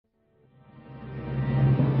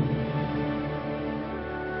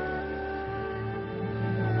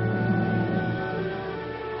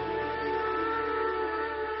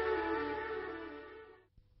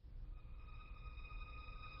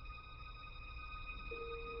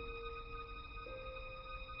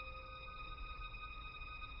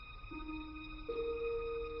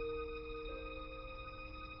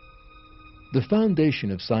The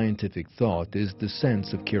foundation of scientific thought is the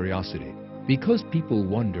sense of curiosity. Because people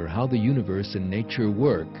wonder how the universe and nature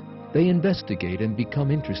work, they investigate and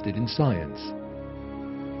become interested in science.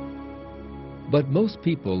 But most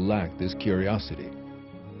people lack this curiosity.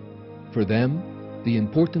 For them, the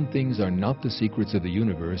important things are not the secrets of the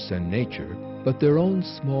universe and nature, but their own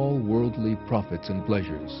small worldly profits and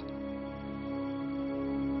pleasures.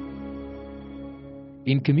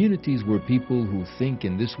 In communities where people who think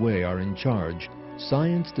in this way are in charge,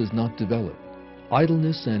 science does not develop.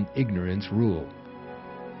 Idleness and ignorance rule.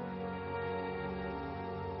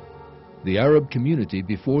 The Arab community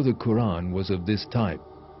before the Quran was of this type,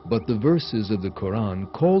 but the verses of the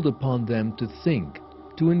Quran called upon them to think,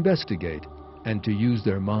 to investigate, and to use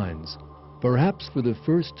their minds, perhaps for the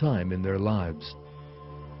first time in their lives.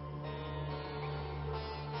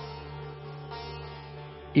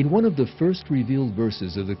 In one of the first revealed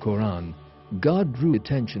verses of the Quran, God drew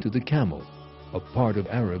attention to the camel, a part of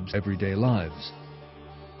Arabs' everyday lives.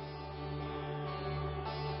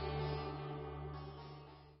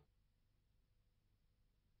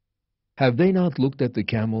 Have they not looked at the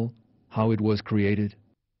camel, how it was created,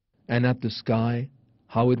 and at the sky,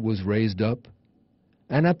 how it was raised up,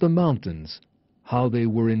 and at the mountains, how they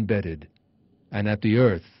were embedded, and at the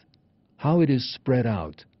earth, how it is spread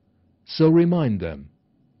out? So remind them.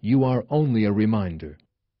 You are only a reminder.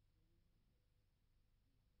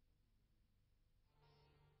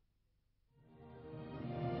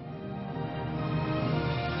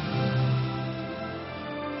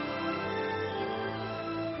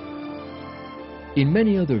 In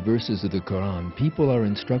many other verses of the Quran, people are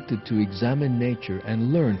instructed to examine nature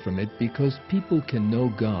and learn from it because people can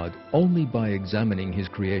know God only by examining His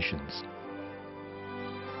creations.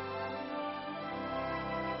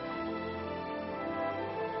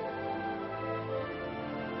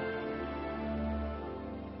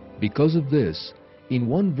 Because of this, in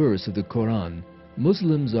one verse of the Quran,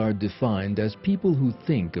 Muslims are defined as people who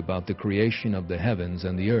think about the creation of the heavens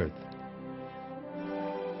and the earth.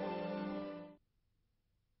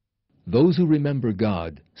 Those who remember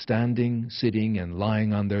God, standing, sitting, and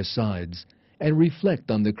lying on their sides, and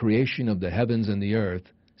reflect on the creation of the heavens and the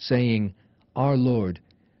earth, saying, Our Lord,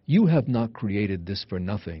 you have not created this for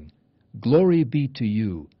nothing. Glory be to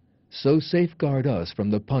you. So safeguard us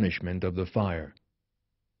from the punishment of the fire.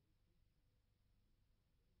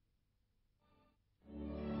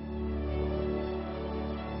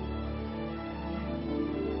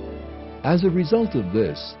 As a result of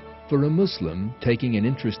this, for a Muslim, taking an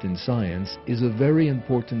interest in science is a very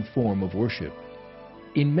important form of worship.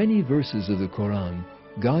 In many verses of the Quran,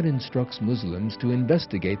 God instructs Muslims to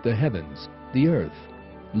investigate the heavens, the earth,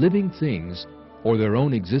 living things, or their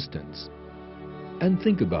own existence, and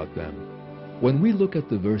think about them. When we look at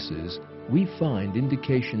the verses, we find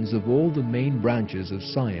indications of all the main branches of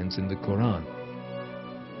science in the Quran.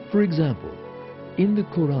 For example, in the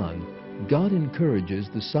Quran, God encourages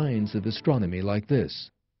the science of astronomy like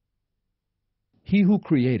this. He who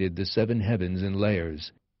created the 7 heavens in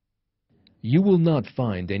layers. You will not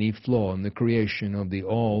find any flaw in the creation of the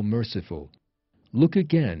All-Merciful. Look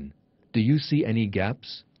again. Do you see any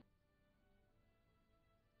gaps?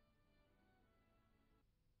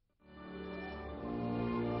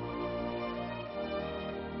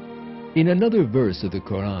 In another verse of the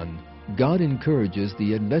Quran, God encourages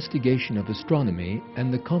the investigation of astronomy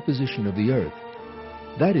and the composition of the earth.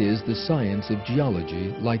 That is the science of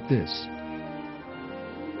geology like this.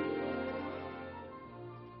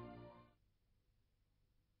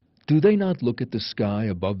 Do they not look at the sky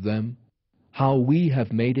above them? How we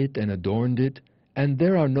have made it and adorned it, and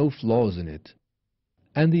there are no flaws in it.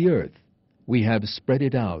 And the earth, we have spread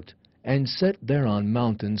it out, and set thereon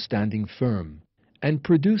mountains standing firm, and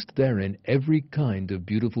produced therein every kind of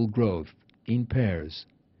beautiful growth, in pairs,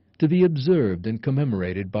 to be observed and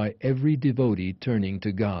commemorated by every devotee turning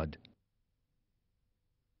to God.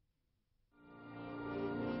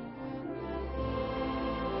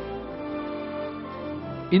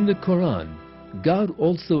 In the Quran, God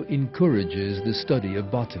also encourages the study of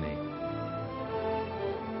botany.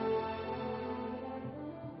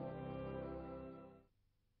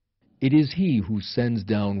 It is He who sends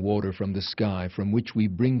down water from the sky, from which we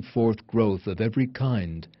bring forth growth of every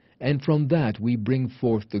kind, and from that we bring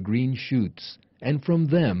forth the green shoots, and from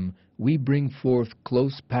them we bring forth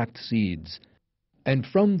close-packed seeds, and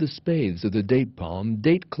from the spathes of the date palm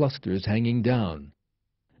date clusters hanging down,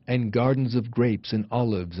 and gardens of grapes and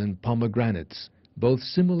olives and pomegranates, both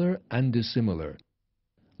similar and dissimilar.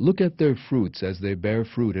 Look at their fruits as they bear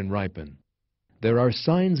fruit and ripen. There are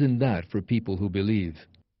signs in that for people who believe.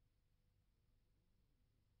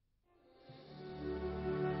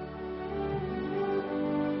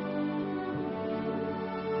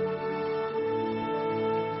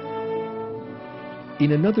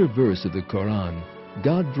 In another verse of the Quran,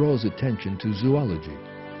 God draws attention to zoology.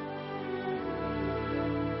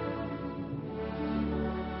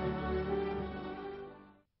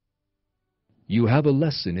 You have a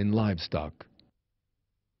lesson in livestock.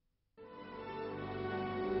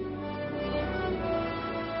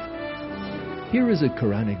 Here is a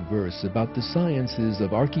Quranic verse about the sciences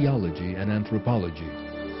of archaeology and anthropology.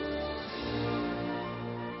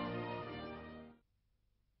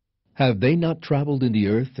 Have they not traveled in the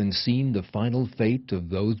earth and seen the final fate of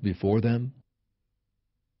those before them?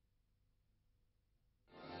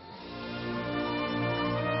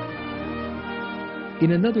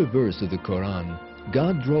 In another verse of the Quran,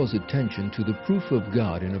 God draws attention to the proof of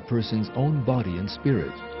God in a person's own body and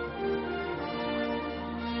spirit.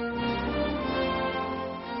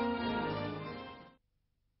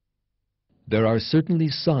 There are certainly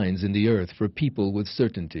signs in the earth for people with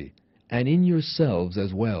certainty, and in yourselves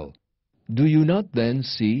as well. Do you not then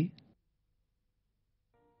see?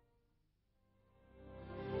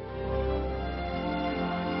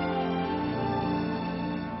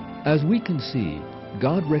 As we can see,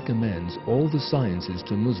 God recommends all the sciences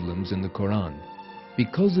to Muslims in the Quran.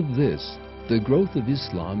 Because of this, the growth of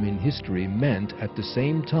Islam in history meant at the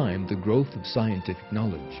same time the growth of scientific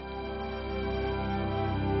knowledge.